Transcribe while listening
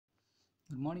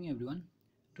Good morning everyone.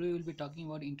 Today we will be talking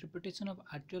about interpretation of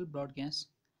arterial blood gas,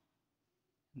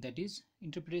 that is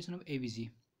interpretation of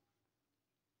ABG.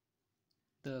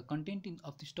 The content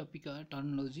of this topic are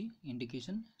terminology,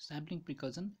 indication, sampling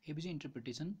precaution, ABG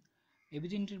interpretation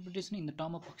in the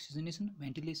term of oxygenation,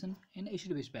 ventilation and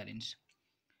acid-base balance.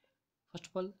 First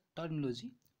of all,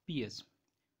 terminology, pH.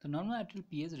 The normal arterial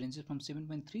pH ranges from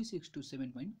 7.36 to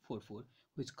 7.44,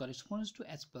 which corresponds to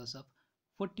H plus of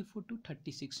 44 to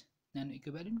 36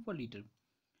 nanoequivalent per liter.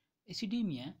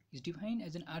 Acidemia is defined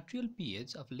as an arterial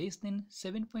pH of less than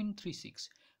 7.36,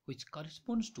 which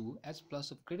corresponds to H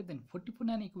plus of greater than 44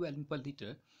 nanoequivalent per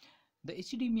liter. The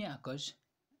acidemia occurs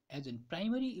as a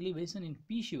primary elevation in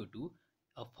PCO2,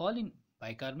 a fall in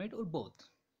bicarbonate, or both.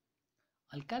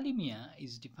 Alkalemia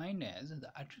is defined as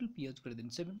the arterial pH greater than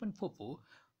 7.44,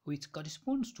 which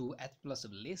corresponds to H plus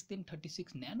of less than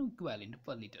 36 nanoequivalent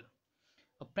per liter.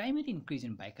 A primary increase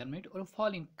in bicarbonate or a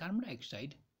fall in carbon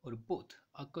dioxide or both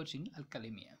occurs in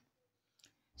alkalemia.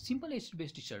 Simple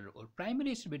acid-base disorder or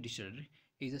primary acid-base disorder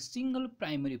is a single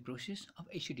primary process of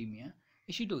acidemia,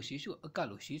 acidosis or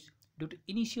alkalosis due to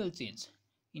initial change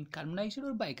in carbon dioxide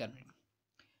or bicarbonate.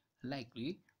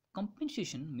 Likely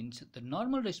compensation means the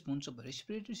normal response of the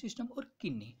respiratory system or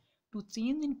kidney to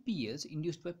change in pH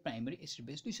induced by primary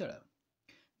acid-base disorder.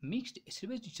 Mixed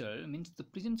acid-base disorder means the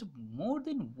presence of more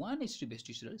than one acid-base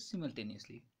disorder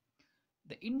simultaneously.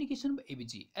 The indication of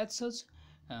ABG, as such,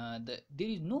 there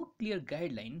is no clear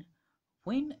guideline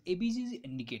when ABG is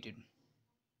indicated.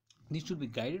 This should be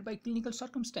guided by clinical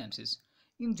circumstances.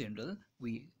 In general,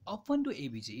 we often do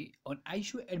ABG on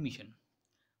ICU admission,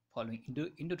 following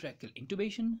endotracheal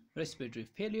intubation, respiratory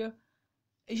failure,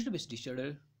 acid-base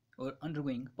disorder, or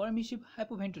undergoing permissive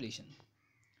hypoventilation.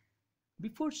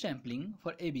 Before sampling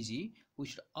for ABG, we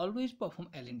should always perform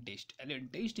Allen test. Allen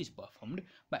test is performed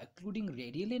by occluding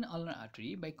radial and ulnar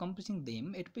artery by compressing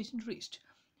them at patient wrist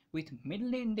with middle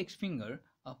and index finger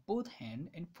of both hand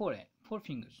and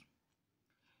forefingers.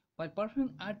 While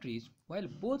performing arteries, while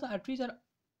both arteries are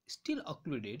still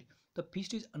occluded, the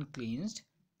fist is uncleansed,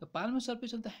 the palmar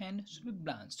surface of the hand should be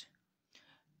blanched.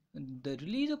 The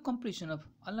release of compression of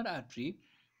ulnar artery,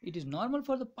 it is normal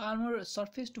for the palmar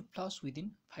surface to flush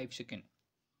within 5 seconds.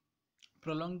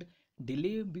 Prolonged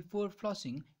delay before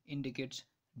flushing indicates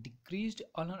decreased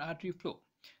ulnar artery flow.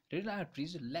 Radial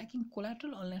arteries lacking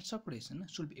collateral ulnar circulation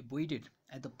should be avoided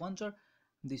at the puncture.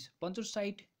 This puncture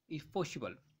site if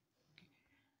possible.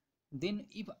 Then,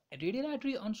 if radial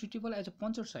artery is unsuitable as a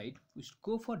puncture site, we should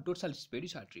go for dorsal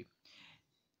spadius artery,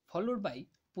 followed by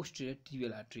posterior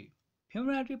tibial artery.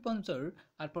 Femoral artery puncture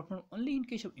are performed only in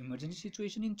case of emergency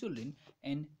situation in children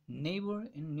and never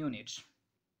in neonates.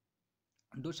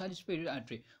 Dorsalis spadius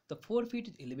artery, the forefeet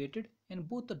is elevated and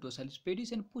both the dorsalis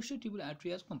spadius and posterior tibial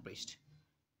artery are compressed.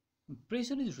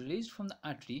 Pressure is released from the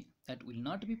artery that will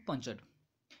not be punctured,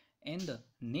 and the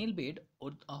nail bed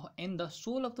and the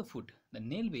sole of the foot. The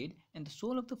nail bed and the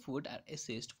sole of the foot are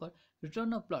assessed for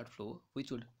return of blood flow,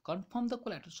 which would confirm the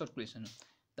collateral circulation.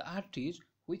 The arteries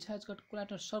which has got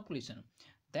collateral circulation,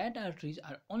 that arteries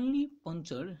are only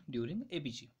punctured during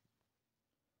ABG.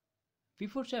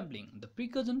 Before sampling, the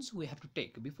precautions we have to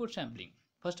take before sampling.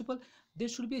 First of all, there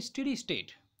should be a steady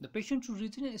state. The patient should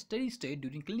reach a steady state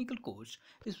during clinical course,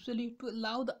 especially to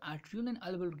allow the arterial and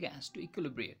alveolar gas to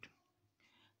equilibrate.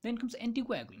 Then comes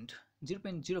anticoagulant.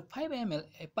 0.05 ml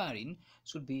heparin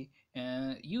should be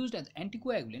used as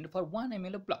anticoagulant for 1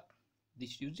 ml of blood.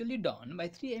 This is usually done by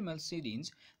 3 ml syringe,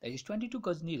 that is 22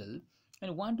 gauge needle,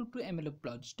 and 1 to 2 ml of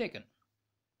blood is taken.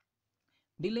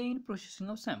 Delay in processing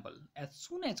of sample as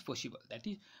soon as possible. That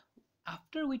is,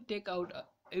 after we take out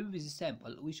a ABG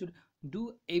sample, we should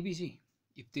do ABG.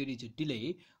 If there is a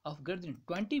delay of greater than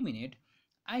 20 minutes,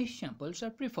 ice samples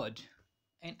are preferred.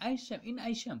 And in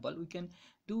ice sample, we can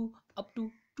do up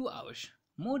to 2 hours.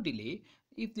 More delay,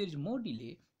 if there is more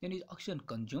delay, then is oxygen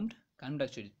consumed, carbon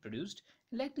dioxide is produced,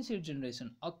 lactic acid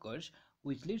generation occurs,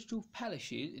 which leads to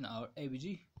fallacies in our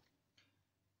ABG.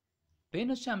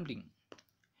 Venous sampling.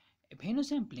 Venous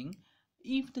sampling,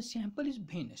 if the sample is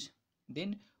venous,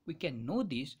 then we can know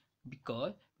this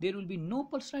because there will be no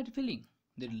pulse rate filling.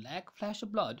 There will lack flash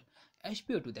of blood.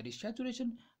 SpO2, that is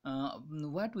saturation,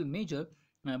 what we measure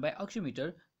by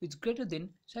oximeter, is greater than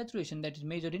saturation that is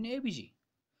measured in ABG.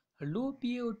 Low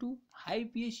PaO2, high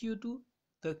PaCO2,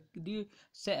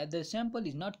 the sample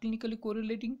is not clinically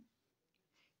correlating.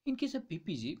 In case of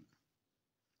PPG,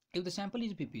 if the sample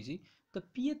is PPG, the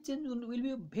pH change will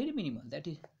be very minimal, that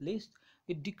is less,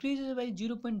 it decreases by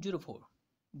 0.04.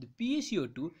 The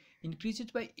PaCO2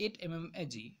 increases by 8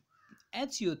 mmHg,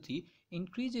 HCO3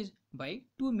 increases by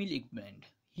 2 milliequivalent.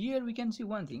 Here we can see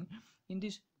one thing, in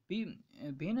this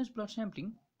venous blood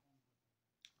sampling,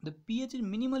 the pH is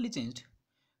minimally changed.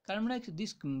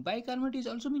 This bicarbonate is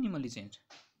also minimally changed.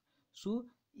 So,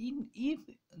 if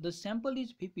the sample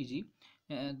is VPG,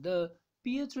 the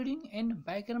pH reading and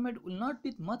bicarbonate will not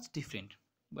be much different,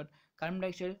 but carbon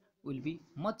dioxide will be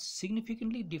much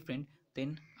significantly different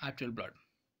than arterial blood.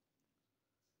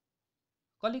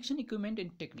 Collection equipment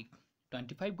and technique: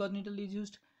 25 gauge needle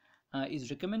is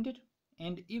recommended,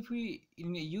 and if we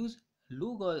use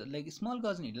low gauge, like small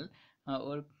gauge needle,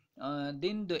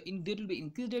 then there will be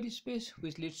increased dead space,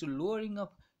 which leads to lowering of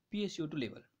PaCO2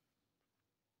 level.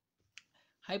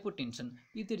 Hypotension: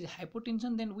 if there is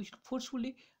hypotension, then we should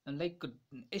forcefully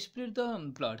aspirate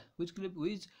the blood, which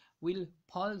will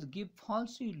give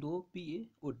falsely low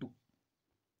PaO2.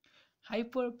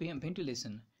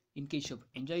 Hyperventilation in case of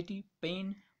anxiety,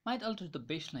 pain, might alter the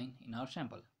baseline in our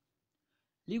sample.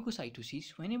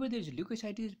 Leukocytosis: whenever there is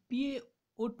leukocytosis,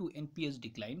 PaO2 and pH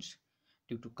declines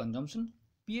due to consumption.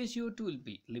 PaCO2 will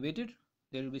be elevated.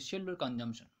 There will be cellular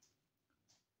consumption.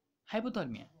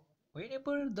 Hypothermia: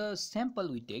 whenever the sample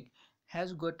we take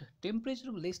has got temperature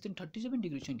of less than 37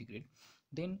 degrees centigrade,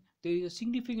 then there is a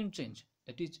significant change.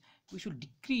 That is, we should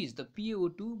decrease the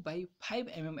PaO2 by 5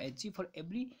 mmHg for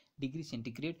every degree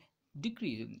centigrade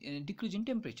decrease in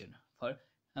temperature.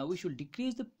 We should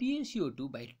decrease the PaCO2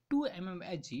 by 2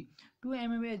 mmHg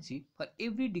for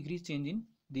every degree change in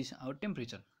this our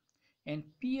temperature, and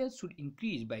pH should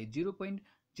increase by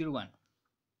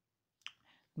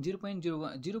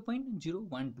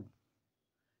 0.012.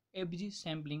 FG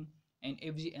sampling and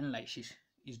FG analysis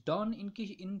is done in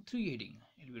three headings: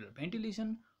 alveolar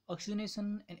ventilation,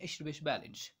 oxygenation, and acid-base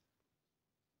balance.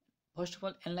 First of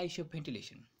all, analysis of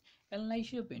ventilation.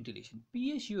 Analysis of ventilation: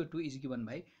 PaCO2 is given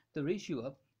by the ratio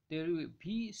of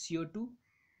VCO2,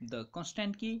 the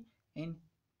constant K, and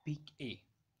VA.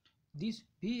 This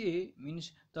VA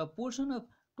means the portion of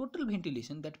total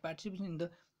ventilation that participates in the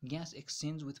gas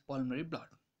exchange with pulmonary blood.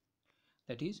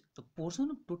 That is, the portion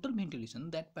of total ventilation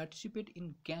that participate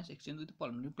in gas exchange with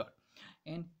pulmonary blood.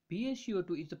 And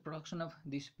PaCO2 is the production of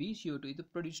this VCO2 is the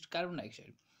produced carbon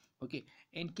dioxide. Okay,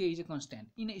 and K is a constant.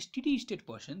 In a steady state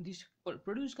person, this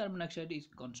produced carbon dioxide is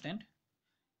constant.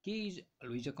 K is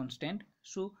always a constant.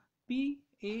 So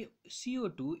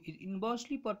PaCO2 is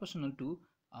inversely proportional to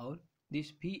our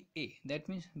this VA. That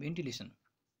means ventilation.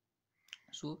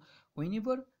 So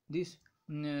whenever this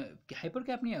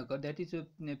hypercapnia occurs, that is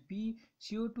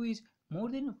PaCO2 is more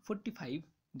than 45,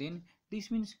 then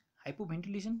this means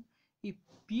hypoventilation. If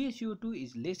PaCO2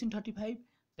 is less than 35,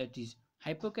 that is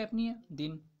hypocapnia,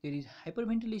 then there is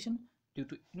hyperventilation due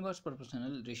to inverse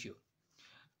proportional ratio.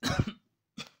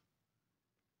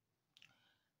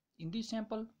 In this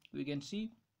sample, we can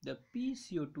see the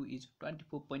PaCO2 is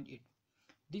 24.8.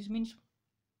 This means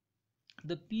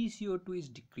the PaCO2 is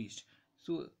decreased.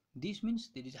 So this means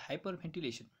there is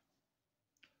hyperventilation.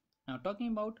 Now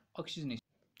talking about oxygenation.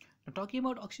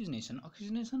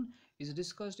 Oxygenation is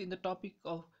discussed in the topic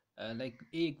of like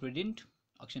A gradient,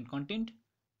 oxygen content,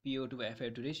 PaO2 by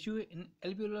FiO2 ratio, in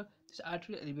alveolar, this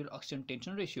arterial alveolar oxygen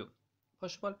tension ratio.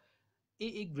 First of all,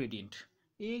 A gradient.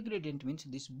 A gradient means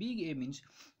this big A means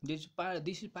this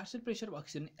is partial pressure of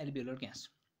oxygen alveolar gas.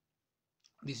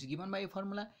 This is given by a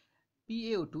formula: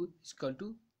 PaO2 is equal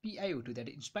to PiO2, that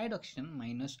is inspired oxygen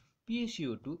minus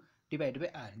PaCO2 divided by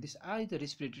R. This R is the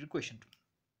respiratory quotient.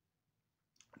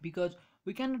 Because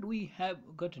we have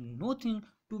got nothing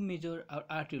to measure our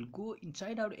arterial, go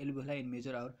inside our alveoli and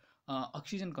measure our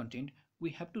oxygen content,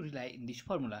 we have to rely in this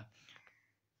formula.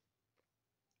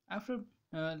 After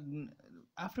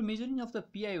measuring of the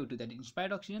PiO2, that is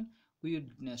inspired oxygen, we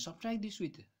would subtract this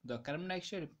with the carbon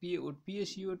dioxide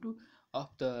PaCO2 of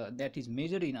that is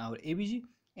measured in our ABG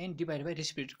and divided by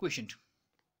respiratory quotient.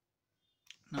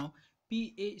 Now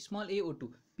Pa small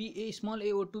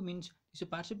aO2 means it's a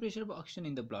partial pressure of oxygen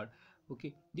in the blood.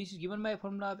 Okay, this is given by a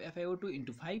formula of FiO2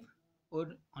 into 5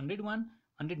 or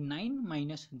 109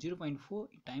 minus 0.4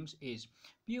 times age.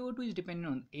 PaO2 is dependent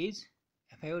on age,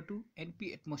 FiO2 and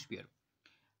P atmosphere.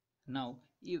 Now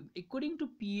according to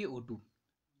PaO2,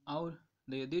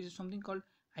 there is something called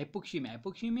hypoxemia.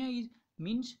 Hypoxemia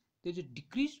means there is a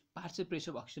decreased partial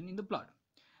pressure of oxygen in the blood.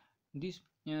 This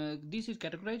is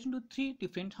categorized into three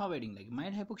different subheadings, like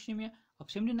mild hypoxemia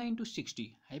of 79 to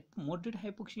 60, moderate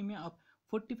hypoxemia of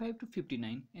 45 to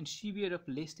 59, and severe of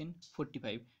less than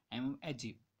 45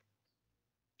 mmHg.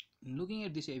 Looking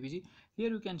at this ABG, here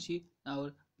you can see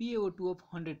our PaO2 of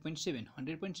 100.7.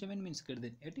 100.7 means greater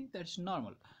than 80, that's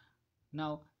normal.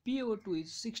 Now PaO2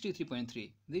 is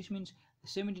 63.3. This means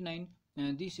 79.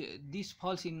 This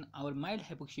falls in our mild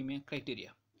hypoxemia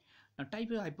criteria. Now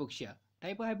type of hypoxia.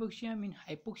 Type of hypoxia means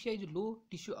hypoxia is low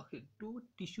tissue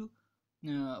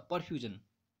perfusion.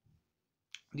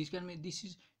 This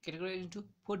is categorized into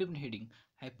 4 different heading: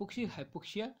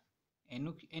 hypoxia,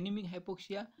 anemic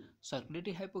hypoxia,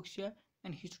 circulatory hypoxia,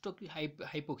 and histotoxic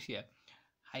hypoxia.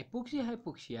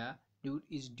 Hypoxia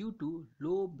is due to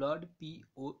low blood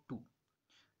PO2.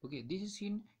 Okay, this is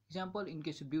in example in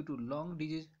case due to long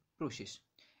disease process.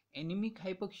 Anemic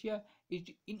hypoxia is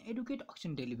inadequate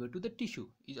oxygen delivery to the tissue,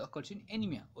 is occurs in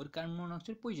anemia or carbon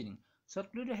monoxide poisoning.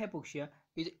 Circulatory hypoxia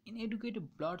is inadequate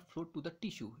blood flow to the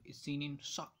tissue, is seen in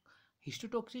shock.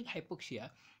 Histotoxic hypoxia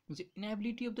is the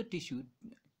inability of the tissue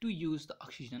to use the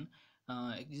oxygen.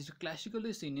 It is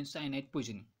classically seen in cyanide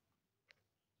poisoning.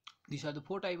 These are the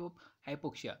 4 types of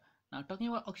hypoxia. Now talking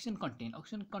about oxygen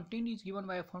content is given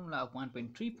by a formula of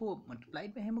 1.34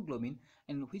 multiplied by hemoglobin,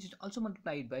 and which is also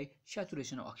multiplied by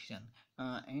saturation of oxygen,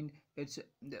 and it's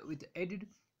with added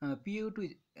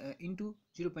PaO2 into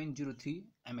 0.03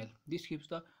 ml. This gives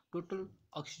the total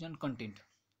oxygen content.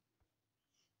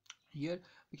 Here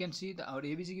we can see our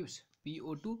ABC gives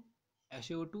PO2,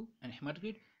 SaO2 and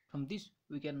hematocrit. From this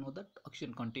we can know the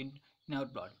oxygen content in our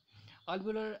blood.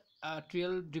 Alveolar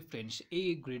arterial difference,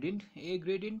 A gradient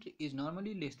is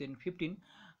normally less than 15.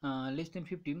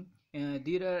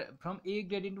 There are from A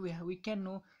gradient we can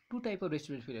know 2 types of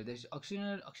respiratory failure. There is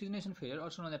oxygenation failure,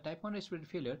 also known as type 1 respiratory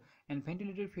failure, and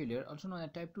ventilator failure, also known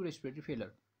as type 2 respiratory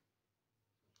failure.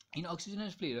 In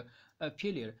oxygenation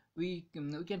failure, we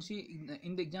can see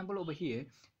in the example over here,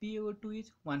 PaO2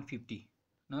 is 150.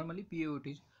 Normally PaO2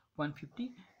 is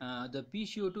 150. The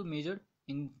PCO2 measured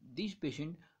in this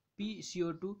patient,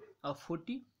 PCO2 of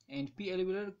 40, and P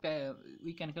alveolar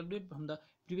we can calculate from the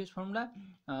previous formula,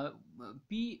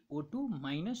 PO2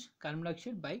 minus carbon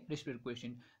dioxide by respiratory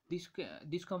quotient.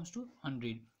 This comes to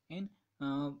 100, and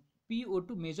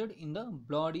PO2 measured in the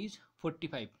blood is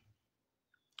 45.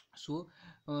 So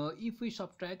if we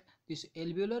subtract this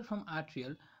alveolar from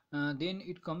arterial, then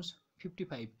it comes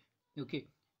 55. Okay,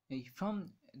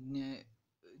 from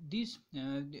this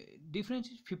difference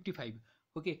is 55.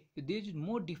 Okay, there is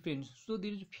more difference, so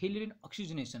there is failure in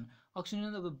oxygenation of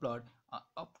the blood.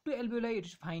 Up to alveoli it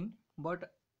is fine,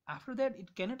 but after that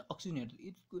it cannot oxygenate.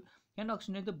 It can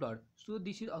oxygenate the blood. So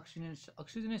this is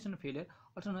oxygenation failure,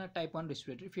 also known as type 1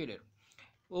 respiratory failure.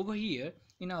 Over here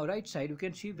in our right side we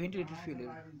can see ventilator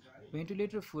failure.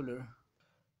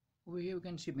 Over here we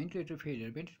can see ventilator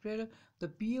failure. The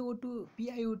PiO2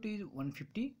 is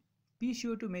 150,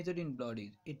 PCO2 measured in blood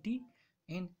is 80,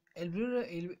 and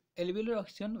alveolar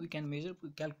oxygen we can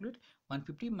calculate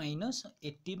 150 minus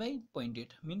 80 by 0.8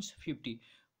 means 50.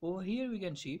 Over here we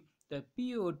can see the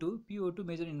PO2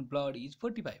 measured in blood is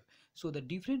 45. So the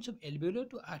difference of alveolar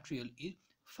to arterial is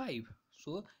 5.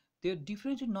 So their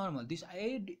difference is normal. This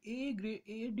A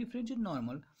difference is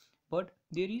normal, but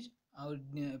there is our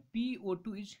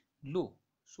PO2 is low.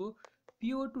 So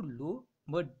PO2 low,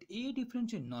 but A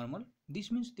difference is normal. This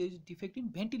means there is defect in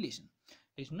ventilation.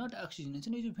 It is not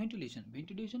oxygenation, it is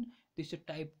ventilation. This is a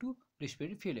type 2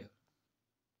 respiratory failure.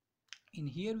 In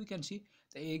here we can see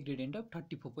the A gradient of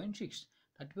 34.6.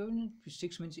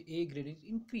 34.6 means A gradient is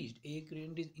increased. A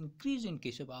gradient is increased in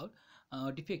case of our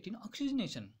defect in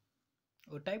oxygenation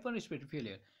or type 1 respiratory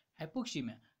failure.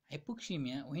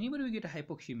 Hypoxemia, whenever we get a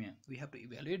hypoxemia, we have to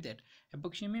evaluate that.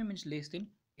 Hypoxemia means less than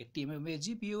 80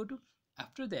 mmHg PO2.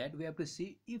 After that, we have to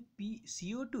see if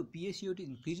PaCO2 is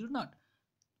increased or not.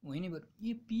 Whenever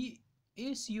if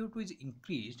PaCO2 is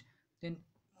increased, then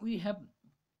we have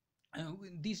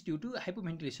this due to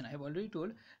hypoventilation. I have already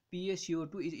told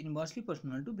PaCO2 is inversely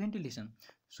proportional to ventilation.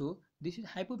 So this is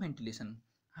hypoventilation.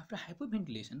 After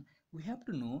hypoventilation, we have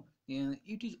to know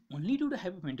it is only due to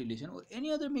hypoventilation or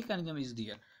any other mechanism is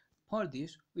there. For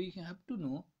this, we have to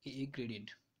know A gradient.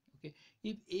 Okay,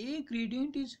 if A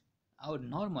gradient is our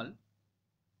normal,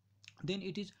 then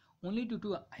it is only due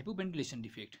to a hypoventilation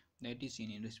defect that is seen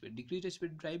in decreased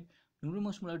respiratory drive,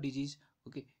 neuromuscular disease.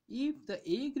 Okay, if the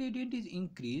A gradient is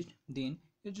increased, then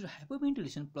it is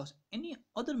hypoventilation plus any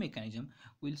other mechanism.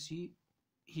 We'll see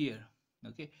here.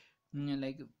 Okay,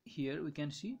 like here we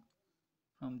can see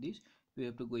from this we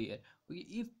have to go here. Okay,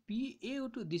 if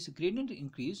PaO2 this gradient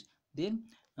increase, then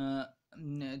I'll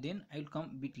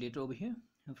come a bit later over here.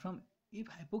 From if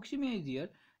hypoxemia is there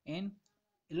and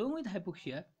along with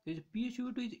hypoxia there is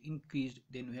PaCO2 is increased,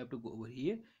 then we have to go over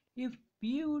here. If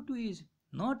PaO2 is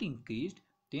not increased,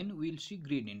 then we'll see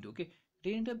gradient. Okay,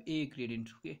 gradient of A gradient.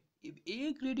 Okay, if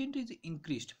A gradient is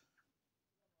increased,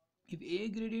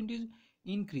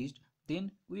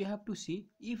 then we have to see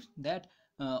if that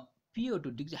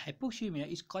PO2 the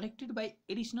hypoxemia is corrected by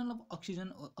additional of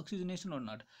oxygenation or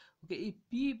not. Okay,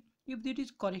 if If it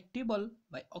is correctable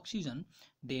by oxygen,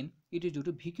 then it is due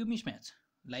to VQ mismatch.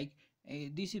 Like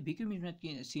this is VQ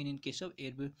mismatch seen in case of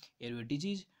airway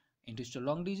disease, interstitial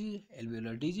lung disease,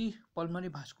 alveolar disease,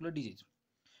 pulmonary vascular disease.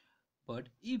 But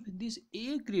if this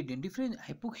A gradient difference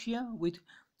hypoxia with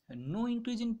no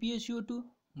increase in PaCO2,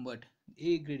 but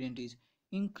A gradient is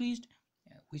increased,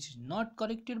 which is not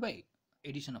corrected by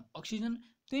addition of oxygen,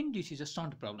 then this is a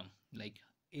shunt problem like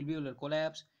alveolar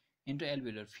collapse,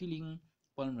 intra-alveolar filling,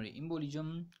 pulmonary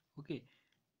embolism. Okay.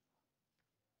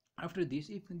 After this,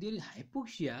 if there is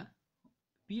hypoxia,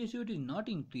 PaCO2 is not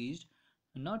increased,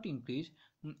 and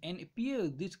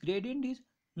this gradient is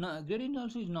gradient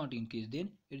also is not increased, then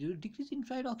it will decrease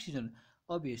inspired oxygen.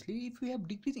 Obviously, if we have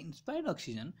decrease inspired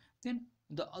oxygen, then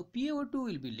the PaO2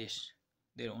 will be less.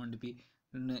 There won't be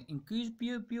increased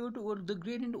PaO2, or the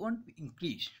gradient won't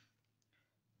increase.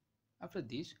 After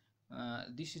this,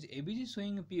 this is ABG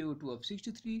showing a PaO2 of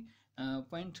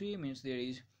 63.3, means there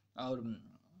is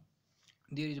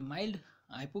mild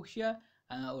hypoxia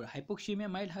or hypoxemia,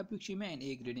 mild hypoxemia, and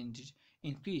A gradient is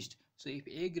increased. So if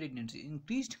A gradient is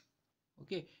increased,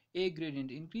 okay, A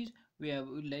gradient increased,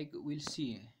 we'll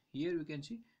see here, we can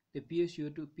see the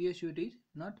PaCO2 is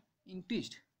not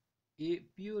increased.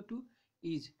 PaO2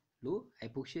 is low,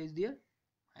 hypoxia is there,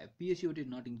 PaCO2 is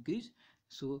not increased,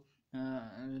 so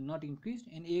not increased,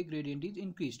 and A gradient is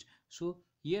increased. So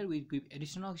here we give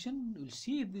additional oxygen, we'll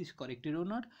see if this is corrected or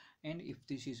not, and if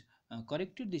this is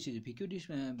corrected, this is VQ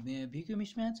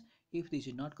mismatch. If this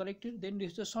is not corrected, then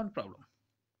this is a shunt problem.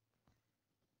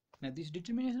 Now this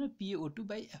determination of PaO2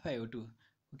 by FiO2.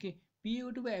 Okay,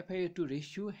 PaO2 by FiO2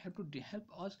 ratio help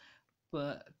us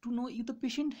to know if the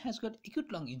patient has got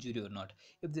acute lung injury or not,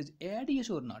 if there is ARDS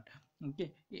or not.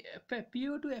 Okay,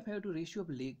 PaO2 FiO2 ratio of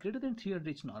greater than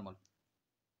 300 is normal.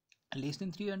 Less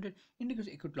than 300 indicates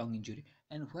acute lung injury,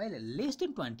 and while less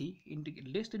than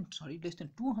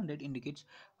 200 indicates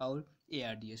our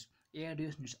ARDS.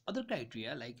 ARDS needs other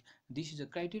criteria, like this is a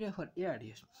criteria for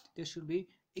ARDS. There should be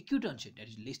acute onset, that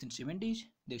is less than 7 days.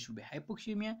 There should be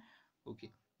hypoxemia.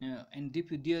 Okay, and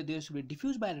there should be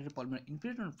diffuse bilateral pulmonary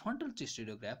infiltrate on frontal chest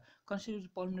radiograph considered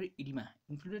pulmonary edema.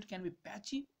 Infiltrate can be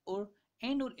patchy or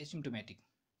asymptomatic.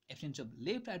 Absence of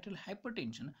left atrial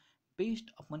hypertension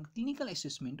based upon clinical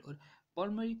assessment, or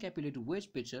pulmonary capillary wedge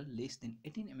pressure less than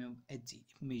 18 mm Hg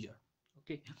if measured.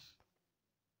 Okay.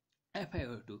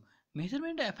 FiO2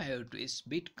 measurement of FiO2 is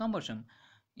bit cumbersome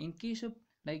in case of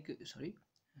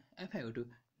FiO2.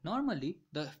 Normally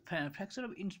the fraction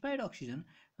of inspired oxygen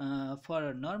for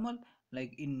a normal,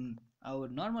 like in our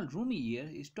normal room air,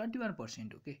 is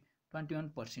 21%. Okay,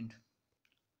 21%.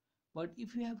 But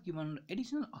if you have given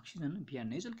additional oxygen via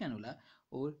nasal cannula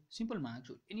or simple max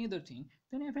or any other thing,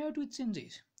 then FiO2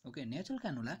 changes. Okay, nasal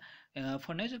cannula,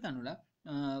 for nasal cannula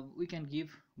we can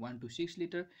give 1 to 6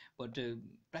 liter, but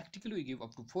practically we give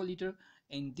up to 4 liter,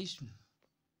 and this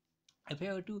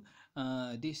FiO2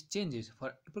 this changes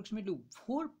for approximately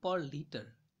 4 per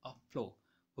liter of flow.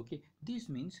 Okay, this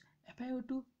means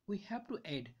FiO2 we have to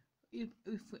add, if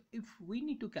we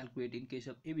need to calculate in case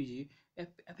of ABG,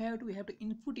 FiO2 we have to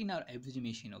input in our ABG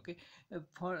machine. Okay,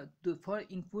 for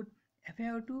input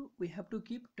FiO2 we have to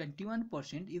keep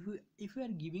 21%. If we are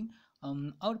giving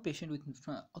our patient with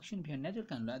oxygen via nasal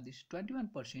cannula, this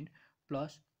 21%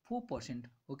 plus 4%.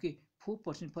 Okay,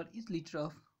 4% for each liter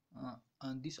of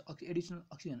this additional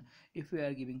oxygen. If we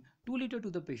are giving 2 liter to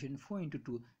the patient, 4 into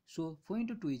 2, so 4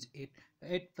 into 2 is 8.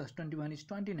 8 plus 21 is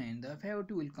 29. The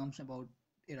FiO2 will comes about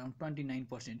around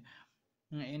 29%.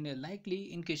 And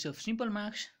likely in case of simple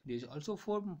max, there is also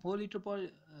 4 liter per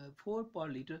 4 per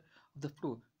liter of the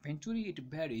flow. Venturi, it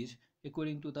varies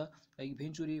according to the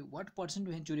Venturi, what percent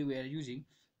Venturi we are using.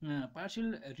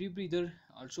 Partial rebreather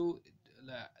also,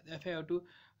 the FiO2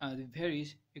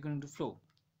 varies according to flow.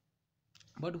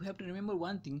 But we have to remember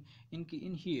one thing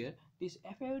in here, this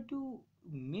FiO2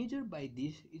 measured by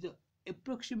this is a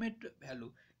approximate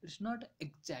value, it's not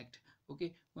exact.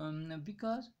 Okay,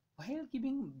 because while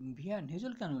giving via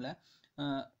nasal cannula,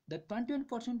 the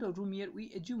 21% of room air,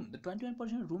 we assume the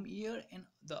 21% room air and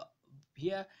the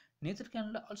via nasal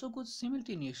cannula also goes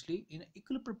simultaneously in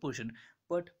equal proportion,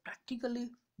 but practically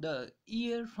the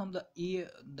air from the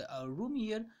room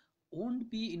air won't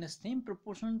be in the same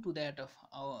proportion to that of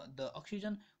the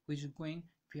oxygen which is going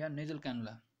via nasal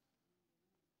cannula.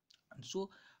 And so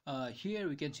here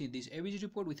we can see this ABG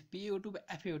report with PaO2 by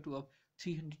FiO2 of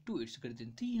 302, it's greater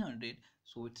than 300,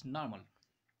 so it's normal.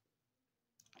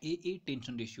 AA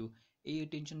tension ratio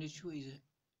is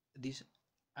this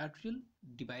arterial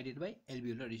divided by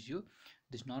alveolar ratio.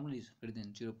 This normal is greater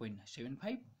than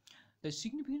 0.75. The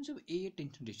significance of AA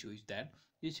tension ratio is that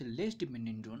it is less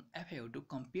dependent on FiO2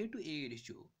 compared to AA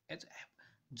ratio. As I have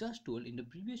just told in the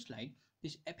previous slide,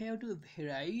 this FiO2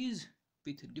 varies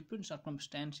with different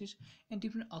circumstances and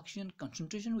different oxygen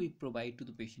concentration we provide to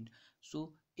the patient.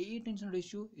 So AA tension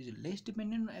ratio is less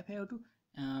dependent on FiO2,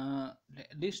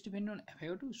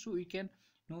 so we can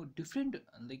know different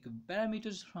like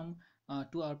parameters from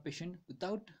to our patient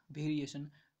without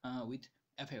variation with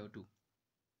FiO2.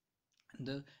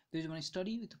 There is one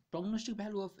study with prognostic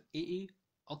value of AA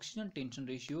oxygen tension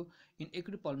ratio in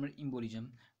acute pulmonary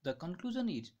embolism. The conclusion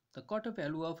is the cutoff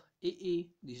value of AA,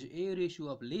 this AA ratio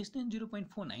of less than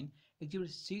 0.49,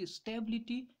 exhibits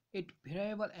stability at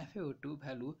variable FiO2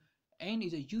 value and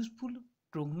is a useful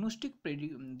prognostic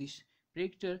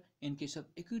predictor in case of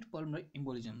acute pulmonary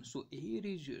embolism. So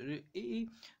AA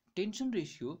tension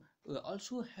ratio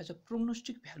also has a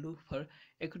prognostic value for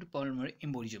acute pulmonary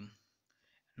embolism.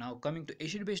 Now coming to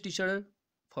acid-base disorder.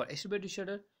 For acid-base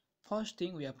disorder, first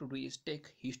thing we have to do is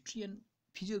take history and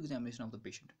physical examination of the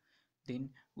patient. Then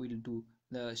we'll do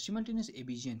the simultaneous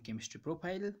ABG and chemistry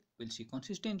profile. We'll see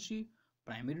consistency,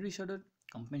 primary disorder,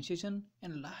 compensation,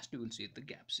 and last we will see the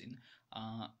gaps in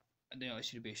the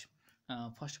acid-base.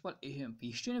 First of all,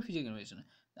 history and physical examination.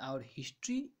 Our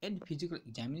history and physical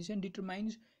examination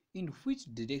determines in which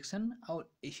direction our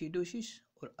acidosis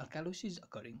or alkalosis is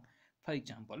occurring. For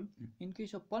example, in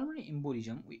case of pulmonary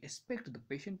embolism, we expect the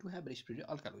patient to have respiratory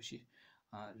alkalosis.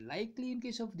 Likely in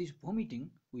case of this vomiting,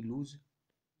 we lose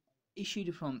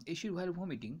acid from acid while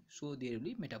vomiting, so there will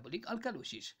be metabolic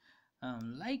alkalosis.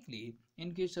 Likely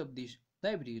in case of this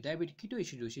diabetic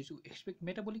ketoacidosis, we expect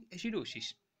metabolic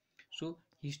acidosis. So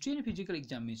history and physical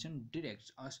examination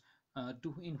directs us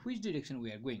to in which direction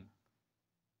we are going.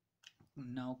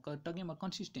 Now talking about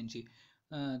consistency,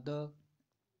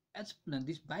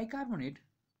 this bicarbonate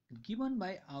given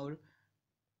by our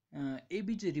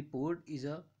ABG report is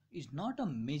not a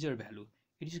major value.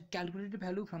 It is a calculated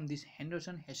value from this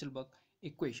Henderson-Hasselbalch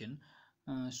equation.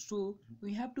 So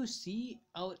we have to see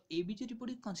our ABG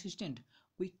report is consistent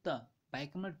with the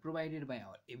bicarbonate provided by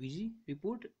our ABG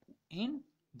report and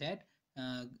that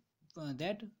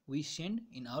that we send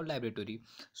in our laboratory.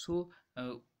 So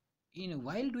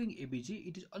while doing ABG,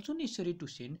 it is also necessary to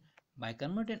send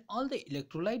bicarbonate and all the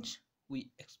electrolytes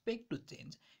we expect to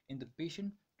change in the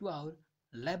patient to our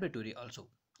laboratory also,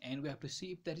 and we have to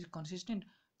see if that is consistent,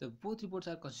 the both reports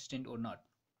are consistent or not.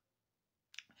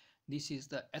 This is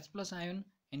the H plus ion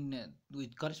in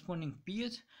with corresponding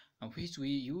pH which we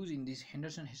use in this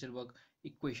Henderson-Hasselbalch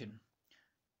equation.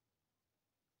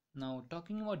 Now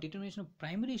talking about determination of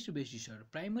primary acid-base disorder.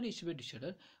 Primary acid-base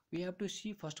disorder, we have to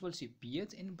see first of all see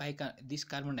pH and this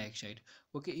carbon dioxide.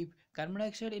 Okay, if carbon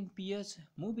dioxide and pH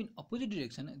move in opposite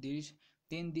direction,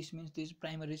 then this means this is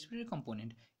primary respiratory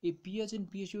component. If pH and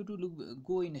PaCO2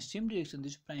 go in the same direction,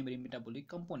 this is primary metabolic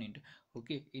component.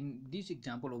 Okay, in this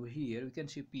example over here, we can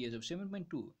see pH of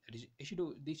 7.2. That is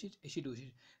this is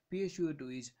acidosis.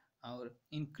 PaCO2 is our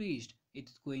increased.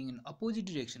 It's going in opposite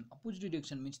direction. Opposite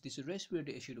direction means this is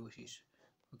respiratory acidosis.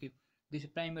 Okay, this is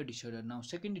primary disorder. Now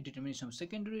secondary determination of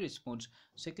secondary response.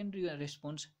 Secondary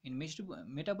response in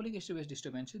metabolic acid-base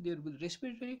disturbance, there will be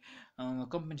respiratory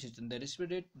compensation. The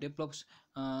respiratory rate develops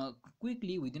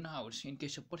quickly within hours. In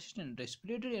case of persistent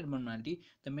respiratory abnormality,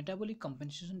 the metabolic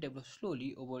compensation develops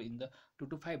slowly over in the 2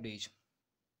 to 5 days.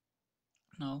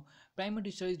 Now primary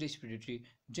disorder is respiratory.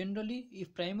 Generally,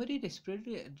 if primary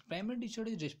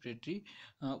disorder is respiratory,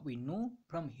 we know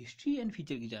from history and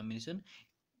physical examination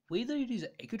whether it is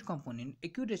acute component,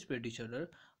 acute respiratory disorder,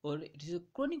 or it is a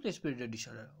chronic respiratory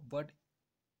disorder. But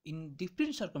in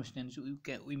different circumstances,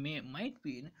 we might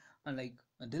be in like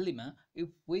a dilemma if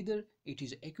whether it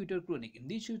is acute or chronic. In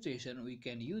this situation, we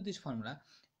can use this formula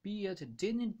pH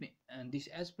change in and this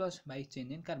H plus by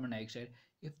change in carbon dioxide.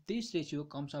 If this ratio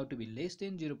comes out to be less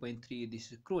than 0.3,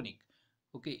 this is chronic.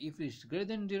 Okay, if it is greater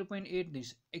than 0.8, this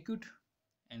is acute,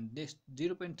 and this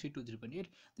 0.3 to 0.8,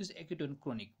 this is acute and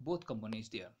chronic, both components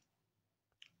there.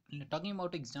 Talking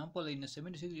about example in a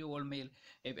 76-year-old male,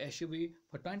 if SUV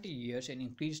for 20 years and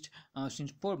increased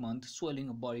since 4 months, swelling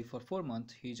of body for 4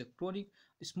 months, he is a chronic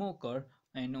smoker,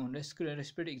 and on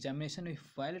respiratory examination, if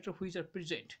violator which are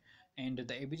present, and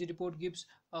the ABG report gives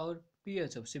our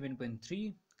pH of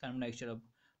 7.3, carbon dioxide of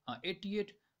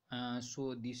 88.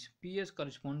 So this pH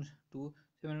corresponds to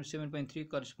 7.3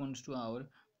 corresponds to our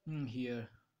here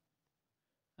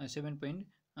 7.3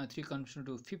 corresponds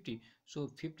to 50. So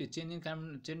 50 change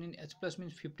in H plus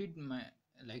means 50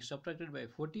 like subtracted by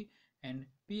 40, and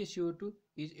PaCO2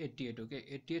 is 88. Okay,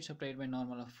 88 subtracted by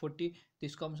normal of 40.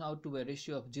 This comes out to a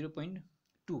ratio of 0.2.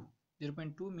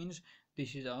 0.2 means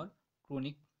this is our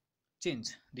chronic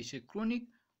change. This is chronic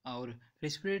or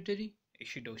respiratory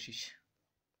acidosis.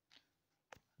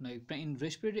 Now, in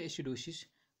respiratory acidosis,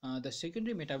 the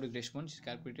secondary metabolic response is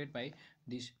calculated by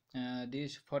this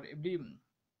for every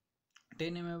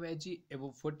 10 mmHg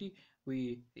above 40,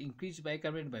 we increase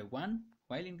bicarbonate by 1,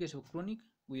 while in case of chronic,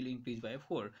 we will increase by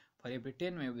 4 for every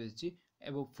 10 mmHg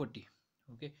above 40.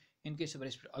 Okay. In case of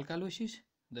respiratory alkalosis,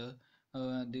 the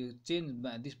change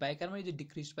this bicarbonate is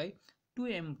decreased by 2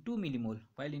 millimole,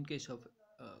 while in case of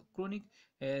chronic,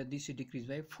 this is decreased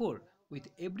by 4 with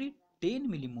every 10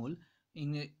 millimole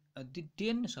in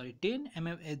 10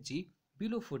 mmHg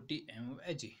below 40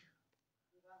 mmHg.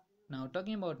 Now,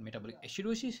 talking about metabolic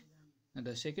acidosis,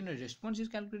 the secondary response is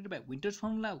calculated by Winter's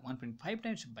formula 1.5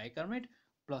 times bicarbonate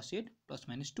plus 8 plus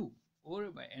minus 2,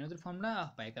 or by another formula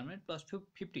of bicarbonate plus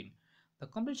 15. The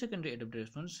complete secondary adaptive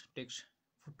response takes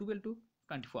 12 to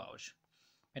 24 hours.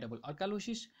 Metabolic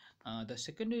alkalosis, the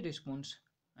secondary response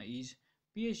is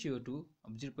PaCO2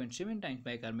 of 0.7 times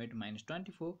bicarbonate minus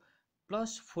 24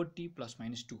 plus 40 plus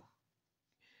minus 2.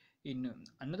 In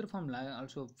another formula,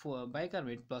 also for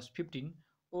bicarbonate plus 15,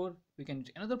 or we can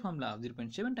use another formula of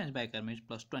 0.7 times bicarbonate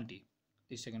plus 20.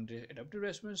 This secondary adaptive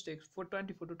response takes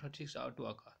 24 to 36 hours to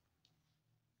occur.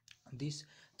 This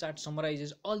chart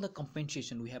summarizes all the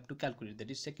compensation we have to calculate, that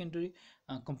is secondary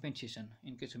compensation.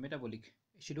 In case of metabolic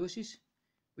acidosis,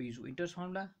 we use Winter's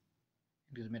formula.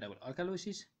 In case of metabolic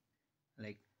alkalosis,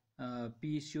 like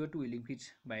PaCO2 will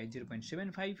increase by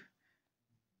 0.75.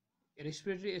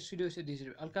 Respiratory acidosis, this is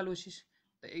alkalosis,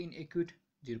 in acute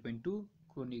 0.2,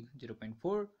 chronic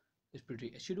 0.4.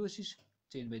 Respiratory acidosis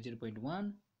change by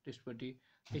 0.1. Respiratory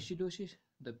acidosis,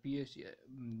 the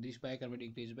this bicarbonate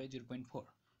increased by 0.4.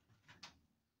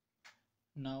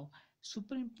 Now,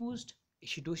 superimposed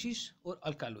acidosis or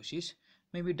alkalosis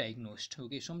may be diagnosed.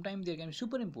 Okay, sometimes there can be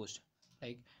superimposed,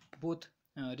 like both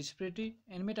respiratory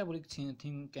and metabolic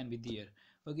thing can be there.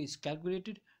 Okay, it's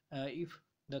calculated if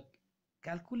the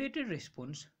calculated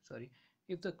response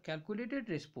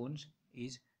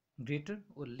is greater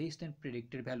or less than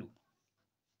predicted value.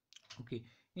 Okay,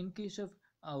 in case of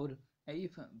our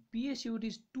if PaCO2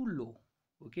 is too low,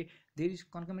 okay, there is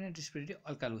concomitant respiratory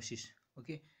alkalosis.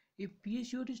 Okay, if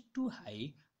PaCO2 is too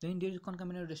high, then there is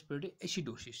concomitant respiratory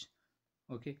acidosis.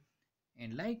 Okay,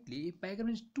 and likely if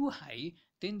bicarbonate is too high,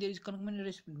 then there is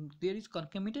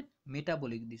concomitant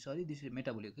metabolic. This is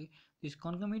metabolic. Okay? This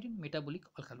concomitant metabolic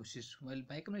alkalosis. While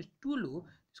bicarbonate is too low,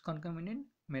 this concomitant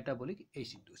metabolic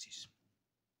acidosis.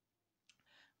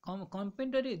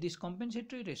 This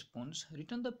compensatory response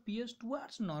return the pH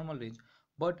towards normal range,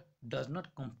 but does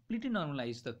not completely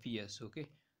normalize the pH. Okay.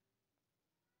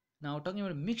 Now, talking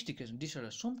about mixed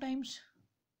disorder, sometimes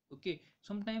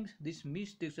this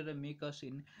mixed disorder make us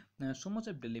in so much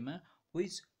of dilemma,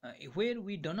 where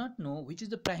we do not know which is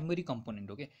the primary component.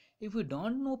 Okay, if we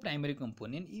don't know primary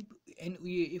component,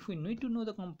 if we need to know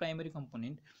the primary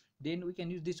component, then we can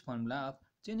use this formula of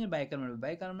change in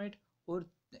bicarbonate or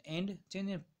and change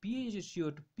in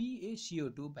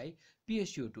PaCO2 by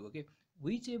PaCO2. Okay,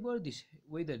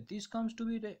 whether this comes to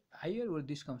be higher or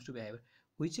this comes to be higher,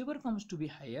 whichever comes to be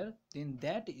higher, then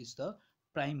that is the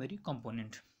primary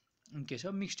component in case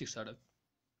of mixed disorder.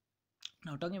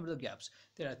 Now, talking about the gaps,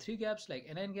 there are 3 gaps like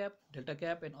anion gap, delta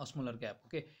gap, and osmolar gap.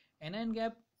 Okay, anion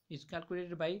gap is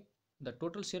calculated by the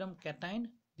total serum cation.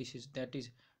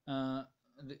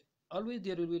 Always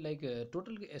there will be like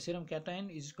total serum cation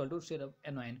is equal to serum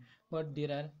anion, but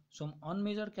there are some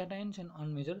unmeasured cations and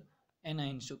unmeasured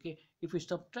anions. Okay, if we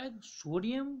subtract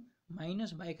sodium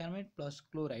minus bicarbonate plus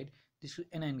chloride, this is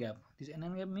anion gap. This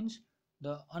anion gap means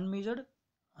the unmeasured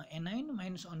anion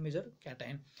minus unmeasured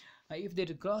cation. If there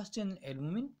is cross chain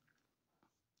albumin,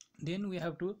 then we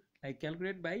have to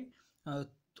calculate by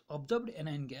observed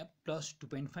anion gap plus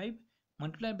 2.5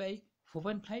 multiplied by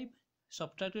 4.5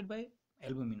 subtracted by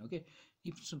albumin. Okay,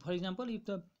 if for example, if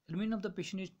the albumin of the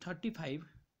patient is 35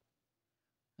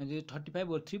 or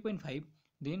 3.5,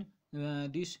 then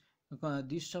this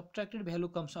subtracted value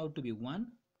comes out to be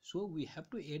 1. So we have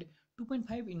to add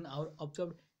 2.5 in our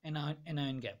observed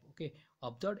anion gap. Okay,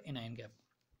 observed anion gap.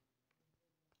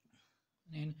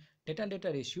 And delta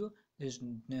ratio, this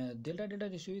delta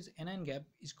ratio is anion gap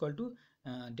is equal to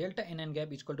delta anion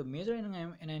gap is equal to measured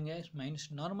anion gap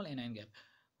minus normal anion gap.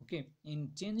 Okay,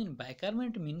 in change in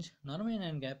bicarbonate means normal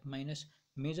anion gap minus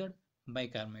measured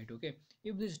bicarbonate. Okay,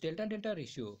 if this delta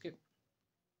ratio, okay,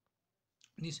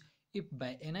 this if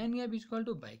by anion gap is equal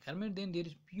to bicarbonate, then there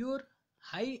is pure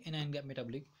high anion gap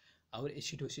metabolic our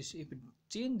acidosis. If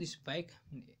change this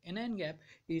anion gap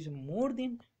is more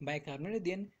than bicarbonate,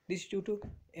 then this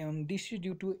is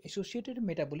due to associated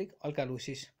metabolic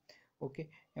alkalosis. Okay,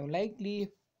 likely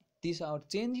this our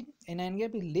change in anion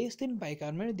gap is less than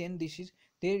bicarbonate, then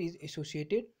there is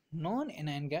associated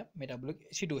non-anion gap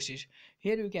metabolic acidosis.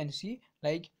 Here you can see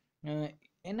like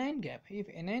anion gap. If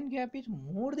anion gap is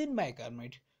more than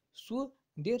bicarbonate, so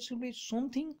there should be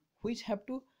something which have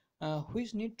to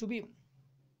which need to be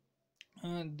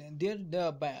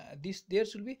there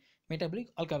should be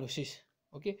metabolic alkalosis.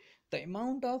 Okay, the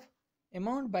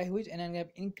amount by which anion gap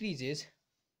increases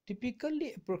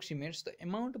typically approximates the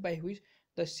amount by which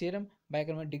the serum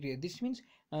bicarbonate decreases. This means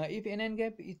if anion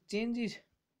gap is changes,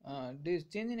 this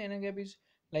change in anion gap is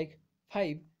like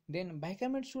 5, then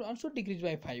bicarbonate should also decrease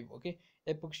by 5. Okay,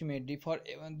 approximately for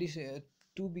this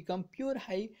to become pure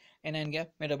high anion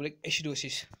gap metabolic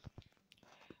acidosis.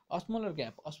 Osmolar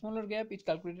gap is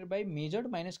calculated by measured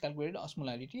minus calculated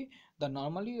osmolarity. The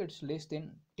normally it's less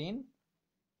than 10.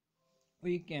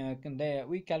 We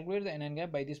calculate the anion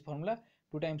gap by this formula: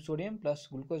 2 times sodium plus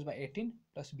glucose by 18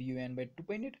 plus BUN by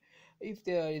 2.8. If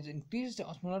there is increased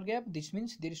osmolar gap, this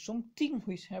means there is something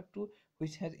which has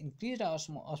increased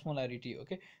osmolarity.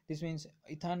 Okay, this means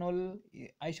ethanol,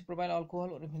 isopropyl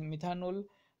alcohol, or methanol,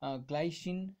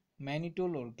 glycine,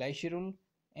 mannitol or glycerol,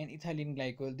 and ethylene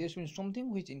glycol. This means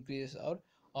something which increases our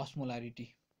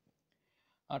osmolarity.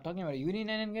 Talking about urine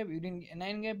anion gap, urine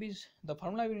anion gap is the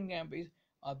formula. Urine gap is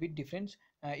a bit different.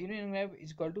 Urine anion gap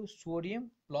is equal to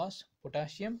sodium plus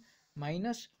potassium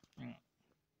minus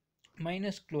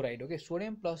minus chloride. Okay,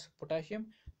 sodium plus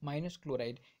potassium minus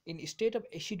chloride. In state of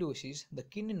acidosis, the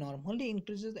kidney normally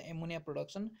increases the ammonia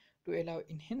production to allow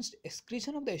enhanced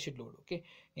excretion of the acid load. Okay,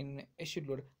 in acid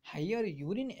load, higher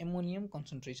urine ammonium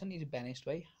concentration is balanced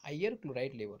by higher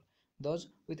chloride level. Thus,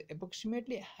 with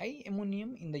approximately high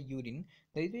ammonium in the urine,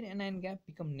 the urine anion gap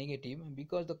become negative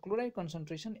because the chloride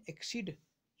concentration exceed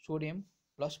sodium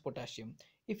plus potassium.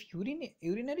 If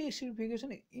urinary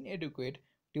acidification is inadequate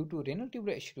due to renal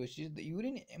tubular acidosis, the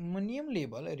urine ammonium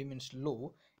level remains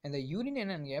low and the urine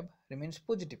anion gap remains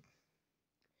positive.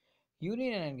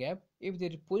 Urine anion gap, if there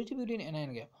is positive urine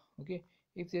anion gap, okay,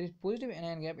 if there is positive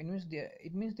anion gap, it means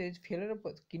there is failure of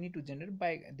kidney to generate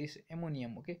by this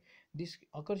ammonium. Okay, this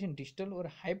occurs in distal or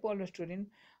hypoaldosteronism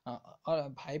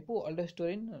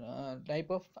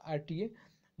type of RTA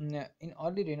in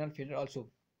early renal failure also.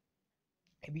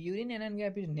 If urine anion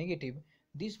gap is negative,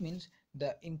 this means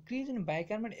the increase in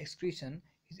bicarbonate excretion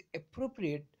is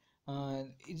appropriate.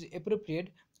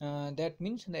 That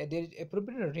means that there is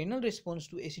appropriate renal response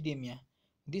to acidemia.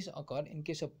 This occurs in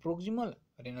case of proximal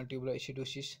renal tubular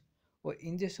acidosis or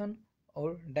ingestion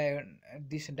or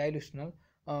this dilutional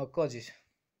causes.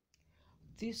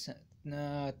 This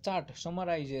chart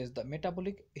summarizes the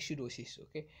metabolic acidosis.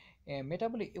 Okay,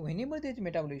 whenever there is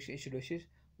metabolic acidosis,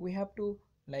 we have to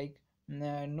like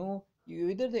know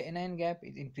whether the anion gap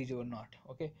is increased or not.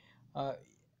 Okay,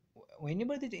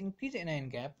 whenever there is increased anion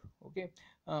gap, okay,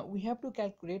 we have to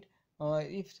calculate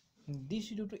if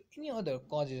this is due to any other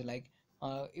causes, like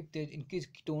if there is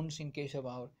increased ketones in case of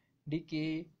our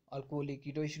decay, alcoholic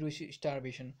ketoacidosis,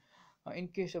 starvation. In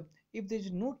case of if there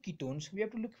is no ketones, we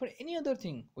have to look for any other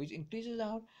thing which increases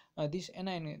our which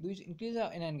increases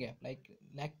our anion gap, like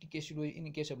lactic acid.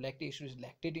 In case of lactic acid,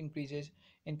 lactate increases.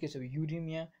 In case of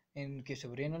uremia, in case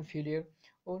of renal failure,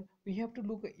 or we have to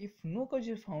look, if no cause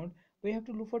is found, we have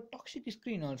to look for toxic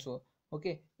screen also.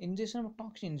 Okay, ingestion of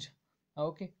toxins.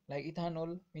 Okay, like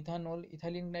ethanol, methanol,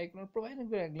 ethylene glycol, propylene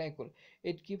glycol.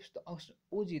 It keeps the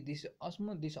OG, this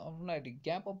osmolarity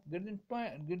gap of greater than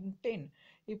 10.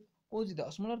 If OG, the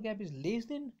osmolar gap is less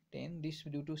than 10, this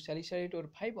due to salicylate or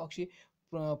 5-oxy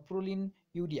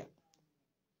prolinuria.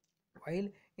 While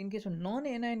in case of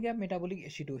non-anion gap metabolic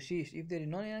acidosis, if there is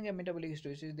non-anion gap metabolic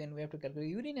acidosis, then we have to calculate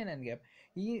urine anion gap.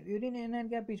 Urine anion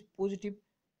gap is positive,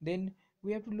 then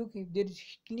we have to look if there is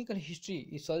clinical history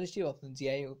is suggestive of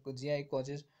GI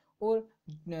causes, or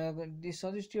is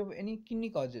suggestive of any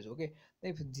kidney causes. Okay,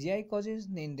 if GI causes,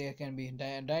 then there can be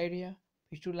diarrhea,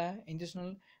 fistula,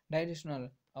 ingestional,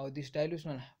 dilutional, or this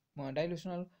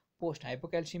dilutional post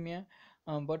hypocalcemia.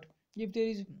 But if there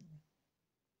is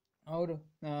our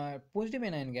positive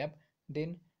anion gap,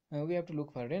 then we have to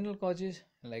look for renal causes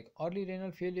like early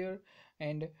renal failure,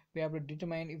 and we have to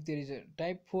determine if there is a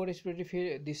type 4 respiratory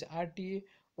failure, this RTA,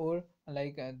 or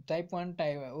like type 1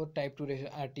 or type 2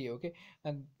 RTA. Okay,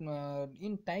 and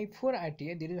in type 4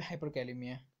 RTA there is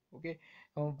hyperkalemia. Okay,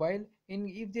 while in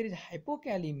if there is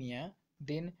hypokalemia,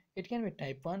 then it can be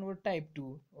type 1 or type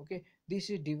 2. Okay, this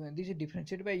is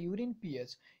differentiated by urine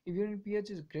pH. If urine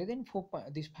pH is greater than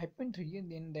 5.3,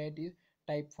 then that is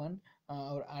type 1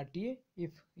 or RTA.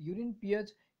 If urine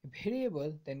pH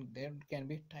variable, then there can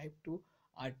be type 2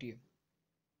 RTA.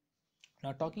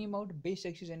 Now talking about base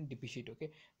excess and deficit.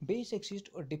 Okay, base excess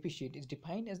or deficit is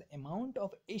defined as the amount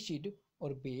of acid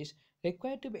or base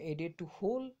required to be added to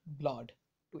whole blood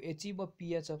to achieve a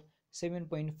pH of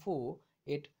 7.4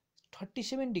 at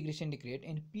 37 degrees centigrade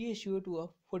and PaCO2 to a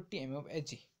 40 mm of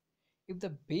Hg. If the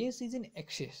base is in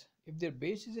excess,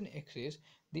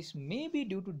 this may be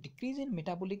due to decrease in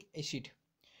metabolic acid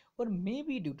or may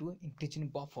be due to increase in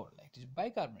buffer like this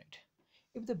bicarbonate.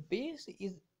 If the base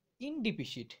is in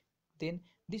deficit, then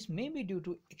this may be due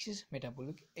to excess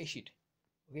metabolic acid.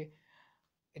 Okay,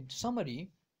 in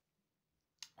summary,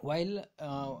 while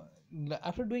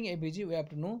after doing ABG, we have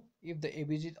to know if the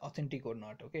ABG is authentic or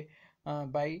not. Okay,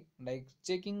 by like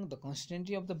checking the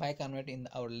consistency of the bicarbonate in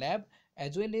our lab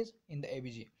as well as in the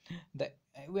ABG.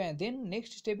 Then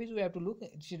next step is we have to look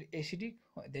is it acidic,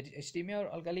 that is acidemia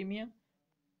or alkalemia.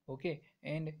 Okay,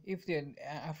 and if then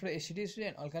after acidity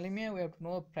and alkalemia, we have to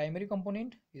know primary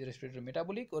component is respiratory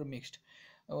metabolic or mixed,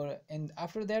 or and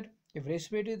after that if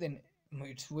respiratory, then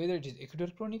it's whether it is acute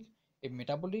or chronic. If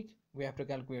metabolic, we have to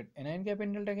calculate anion gap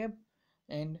and delta gap,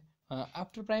 and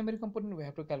after primary component we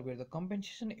have to calculate the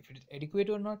compensation if it is adequate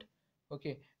or not.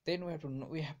 Okay, then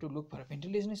we have to look for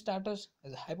ventilation status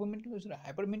as a hypoventilation or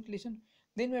hyperventilation.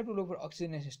 Then we have to look for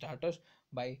oxygenation status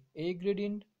by A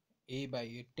gradient, A by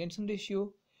A tension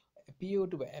ratio,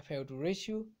 PaO2 by FiO2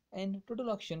 ratio, and total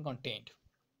oxygen content.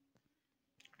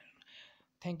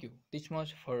 Thank you. This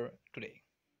much for today.